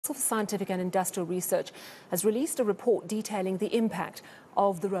For Scientific and Industrial Research has released a report detailing the impact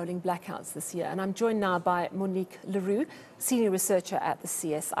of the rolling blackouts this year. And I'm joined now by Monique le Roux, Senior Researcher at the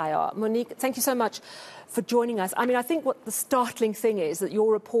CSIR. Monique, thank you so much for joining us. I think what the startling thing is that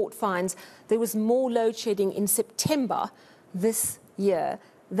your report finds there was more load shedding in September this year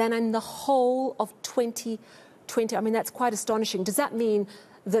than in the whole of 2020. That's quite astonishing. Does that mean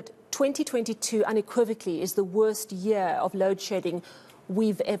that 2022 unequivocally is the worst year of load shedding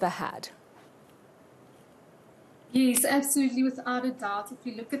we've ever had? Yes, absolutely, without a doubt. If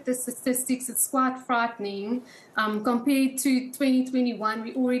you look at the statistics, it's quite frightening. Compared to 2021,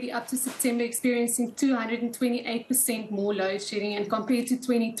 we're already up to September experiencing 228% more load shedding, and compared to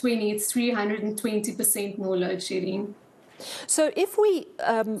 2020, it's 320% more load shedding. So if we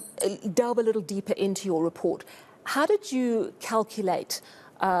delve a little deeper into your report, how did you calculate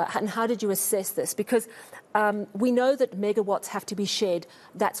and how did you assess this? Because we know that megawatts have to be shed.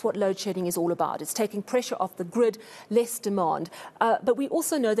 That's what load shedding is all about. It's taking pressure off the grid, less demand. But we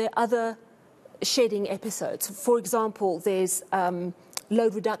also know there are other shedding episodes. For example, there's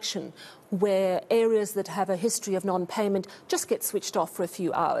load reduction, where areas that have a history of non-payment just get switched off for a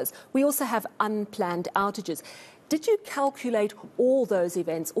few hours. We also have unplanned outages. Did you calculate all those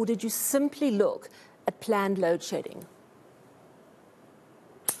events, or did you simply look at planned load shedding?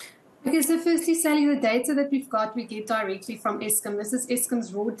 Okay, so firstly, Sally, the data that we've got, we get directly from Eskom. This is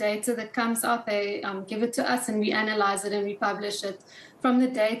Eskom's raw data that comes out. They give it to us and we analyze it and we publish it. From the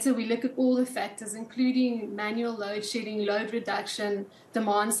data, we look at all the factors, including manual load shedding, load reduction,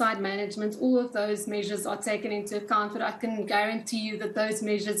 demand side management. All of those measures are taken into account, but I can guarantee you that those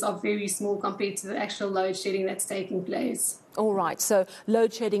measures are very small compared to the actual load shedding that's taking place. All right, so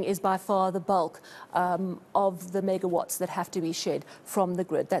load shedding is by far the bulk of the megawatts that have to be shed from the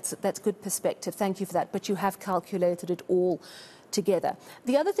grid. That's good perspective. Thank you for that. But you have calculated it all together.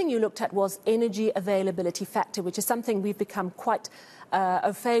 The other thing you looked at was energy availability factor, which is something we've become quite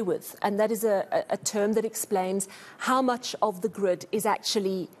au fait with, and that is a term that explains how much of the grid is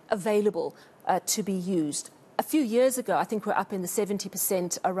actually available to be used. A few years ago, I think we're up in the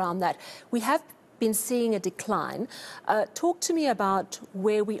 70% around that. We have been seeing a decline. Talk to me about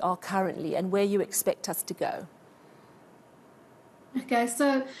where we are currently and where you expect us to go. Okay,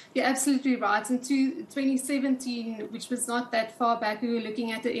 so you're absolutely right. In 2017, which was not that far back, we were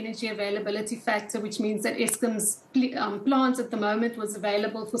looking at the energy availability factor, which means that Eskom's plant at the moment was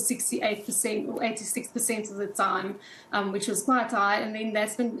available for 68% or 86% of the time, which was quite high. And then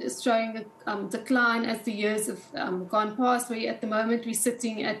that's been showing a decline as the years have gone past, where at the moment we're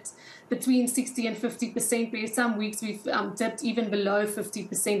sitting at between 60 and 50%, where some weeks we've dipped even below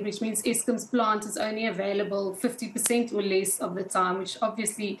 50%, which means Eskom's plant is only available 50% or less of the time, which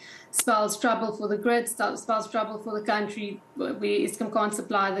obviously spells trouble for the grid, spells trouble for the country, where Eskom can't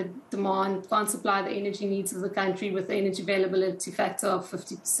supply the demand, can't supply the energy needs of the country with the energy availability factor of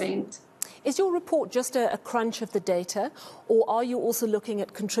 50%. Is your report just a crunch of the data, or are you also looking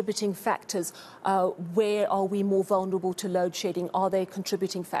at contributing factors? Where are we more vulnerable to load shedding? Are they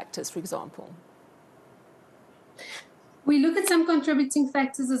contributing factors, for example? We look at some contributing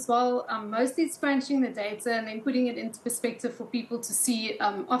factors as well. Mostly it's crunching the data and then putting it into perspective for people to see.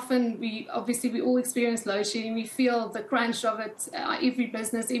 Often we all experience load shedding. We feel the crunch of it. Every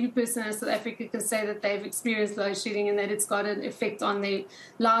business, every person in South Africa can say that they've experienced load shedding and that it's got an effect on their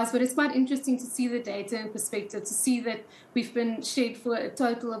lives. But it's quite interesting to see the data in perspective, to see that we've been shed for a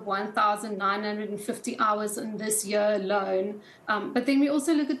total of 1,950 hours in this year alone. But then we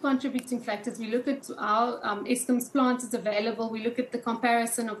also look at contributing factors. We look at how Eskom's plant is available. We look at the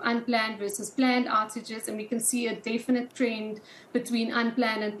comparison of unplanned versus planned outages, and we can see a definite trend between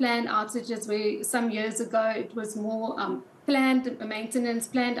unplanned and planned outages, where some years ago it was more planned maintenance,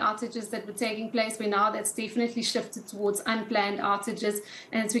 planned outages that were taking place, where now that's definitely shifted towards unplanned outages,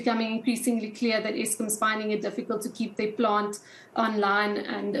 and it's becoming increasingly clear that Eskom's finding it difficult to keep their plant online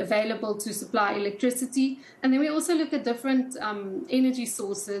and available to supply electricity. And then we also look at different energy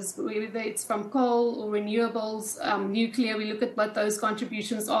sources, whether it's from coal or renewables, nuclear. We look at what those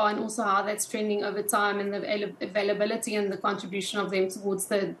contributions are and also how that's trending over time, and the availability and the contribution of them towards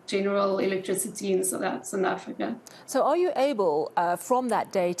the general electricity in South Africa. So are you able, from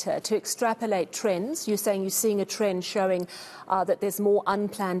that data, to extrapolate trends? You're saying you're seeing a trend showing that there's more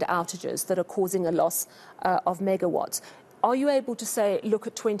unplanned outages that are causing a loss of megawatts. Are you able to say, look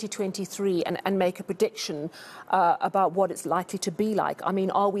at 2023 and make a prediction about what it's likely to be like?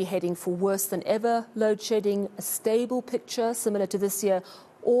 Are we heading for worse than ever load shedding, a stable picture similar to this year,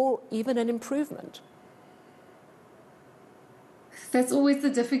 or even an improvement? That's always the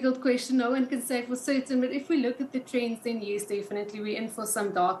difficult question. No one can say for certain, but if we look at the trends, then yes, definitely we're in for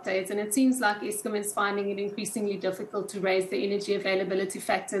some dark days. And it seems like Eskom is finding it increasingly difficult to raise the energy availability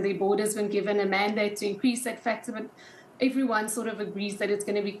factor. Their board has been given a mandate to increase that factor, but everyone sort of agrees that it's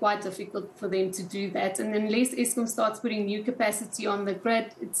going to be quite difficult for them to do that. And unless Eskom starts putting new capacity on the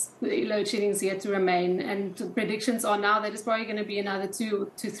grid, load shedding is here to remain. And predictions are now that it's probably going to be another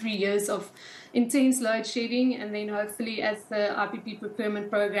 2 to 3 years of intense load shedding, and then hopefully as the IPP procurement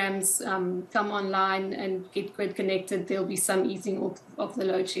programs come online and get grid connected, there'll be some easing of the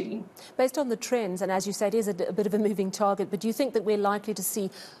load shedding. Based on the trends, and as you say, it is a bit of a moving target, but do you think that we're likely to see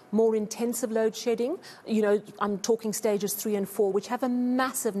more intensive load shedding? You know, I'm talking stages 3 and 4, which have a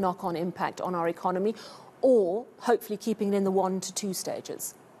massive knock-on impact on our economy, or hopefully keeping it in the 1 to 2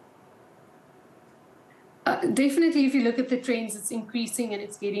 stages? Definitely, if you look at the trends, it's increasing and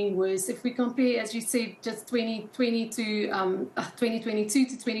it's getting worse. If we compare, as you said, just 2022 to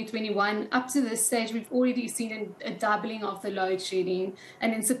 2021, up to this stage, we've already seen a doubling of the load shedding.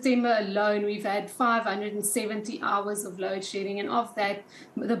 And in September alone, we've had 570 hours of load shedding. And of that,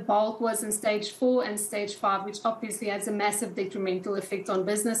 the bulk was in stage 4 and stage 5, which obviously has a massive detrimental effect on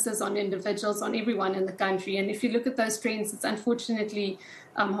businesses, on individuals, on everyone in the country. And if you look at those trends, it's unfortunately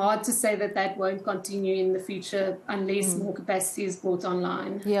hard to say that that won't continue in the future unless more capacity is brought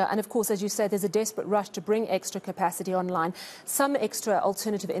online. Yeah, and of course, as you say, there's a desperate rush to bring extra capacity online. Some extra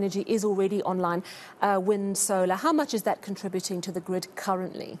alternative energy is already online, wind, solar. How much is that contributing to the grid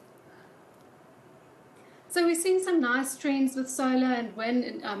currently? So we're seeing some nice trends with solar and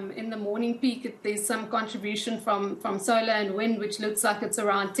wind. In the morning peak, there's some contribution from solar and wind, which looks like it's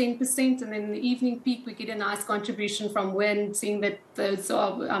around 10%. And then in the evening peak, we get a nice contribution from wind, seeing that those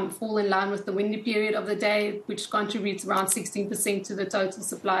are fall in line with the windy period of the day, which contributes around 16% to the total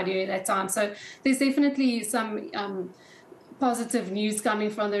supply during that time. So there's definitely some positive news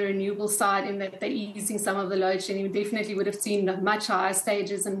coming from the renewable side in that they're easing some of the load shedding. We definitely would have seen much higher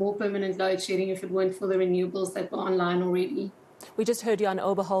stages and more permanent load shedding if it weren't for the renewables that were online already. We just heard Jan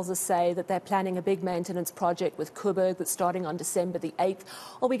Oberholzer say that they're planning a big maintenance project with Coburg that's starting on December the 8th.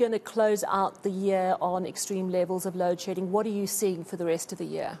 Are we going to close out the year on extreme levels of load shedding? What are you seeing for the rest of the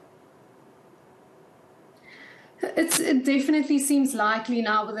year? It definitely seems likely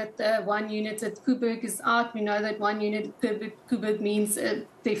now that the 1 unit at Coburg is out. We know that 1 unit at Coburg means a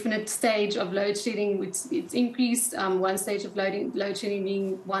definite stage of load shedding, which it's increased. One stage of load shedding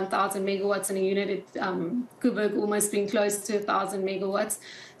being 1,000 megawatts, and a unit at Coburg almost being close to 1,000 megawatts.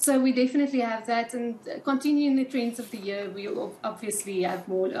 So we definitely have that, and continuing the trends of the year, we will obviously have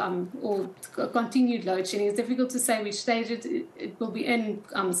more or continued load shedding. It's difficult to say which stage it will be in.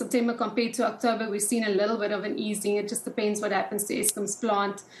 September compared to October, we've seen a little bit of an easing. It just depends what happens to Eskom's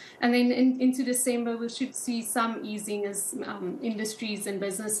plant. And then into December, we should see some easing as industries and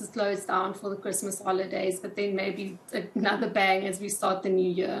businesses close down for the Christmas holidays, but then maybe another bang as we start the new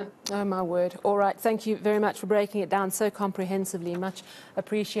year. Oh, my word. All right. Thank you very much for breaking it down so comprehensively. Much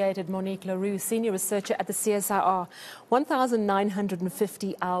appreciated. Monique le Roux, Senior Researcher at the CSIR.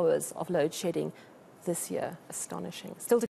 1,950 hours of load shedding this year. Astonishing. Still to